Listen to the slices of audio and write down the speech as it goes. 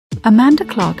Amanda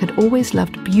Clark had always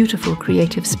loved beautiful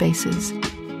creative spaces.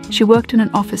 She worked in an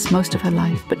office most of her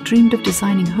life, but dreamed of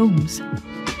designing homes.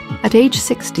 At age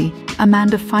 60,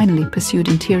 Amanda finally pursued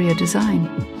interior design.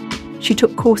 She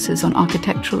took courses on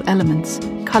architectural elements,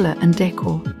 color and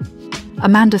decor.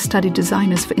 Amanda studied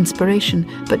designers for inspiration,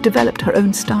 but developed her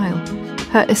own style.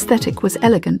 Her aesthetic was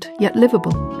elegant, yet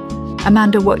livable.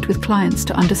 Amanda worked with clients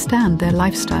to understand their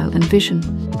lifestyle and vision.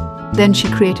 Then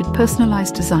she created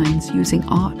personalized designs using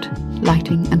art,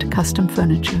 lighting, and custom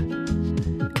furniture.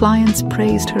 Clients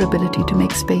praised her ability to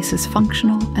make spaces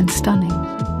functional and stunning.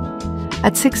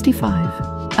 At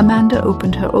 65, Amanda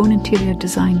opened her own interior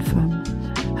design firm.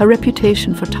 Her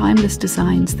reputation for timeless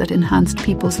designs that enhanced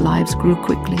people's lives grew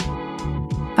quickly.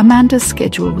 Amanda's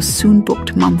schedule was soon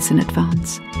booked months in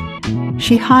advance.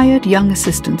 She hired young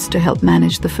assistants to help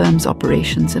manage the firm's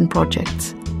operations and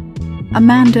projects.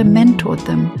 Amanda mentored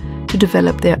them to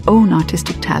develop their own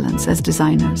artistic talents as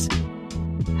designers.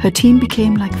 Her team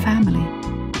became like family.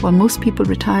 While most people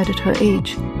retired at her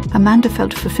age, Amanda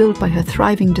felt fulfilled by her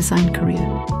thriving design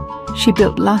career. She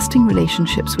built lasting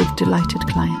relationships with delighted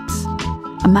clients.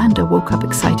 Amanda woke up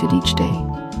excited each day.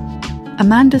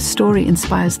 Amanda's story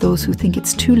inspires those who think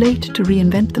it's too late to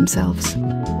reinvent themselves.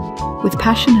 With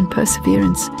passion and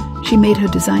perseverance, she made her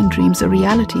design dreams a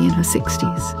reality in her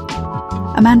 60s.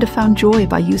 Amanda found joy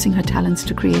by using her talents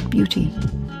to create beauty.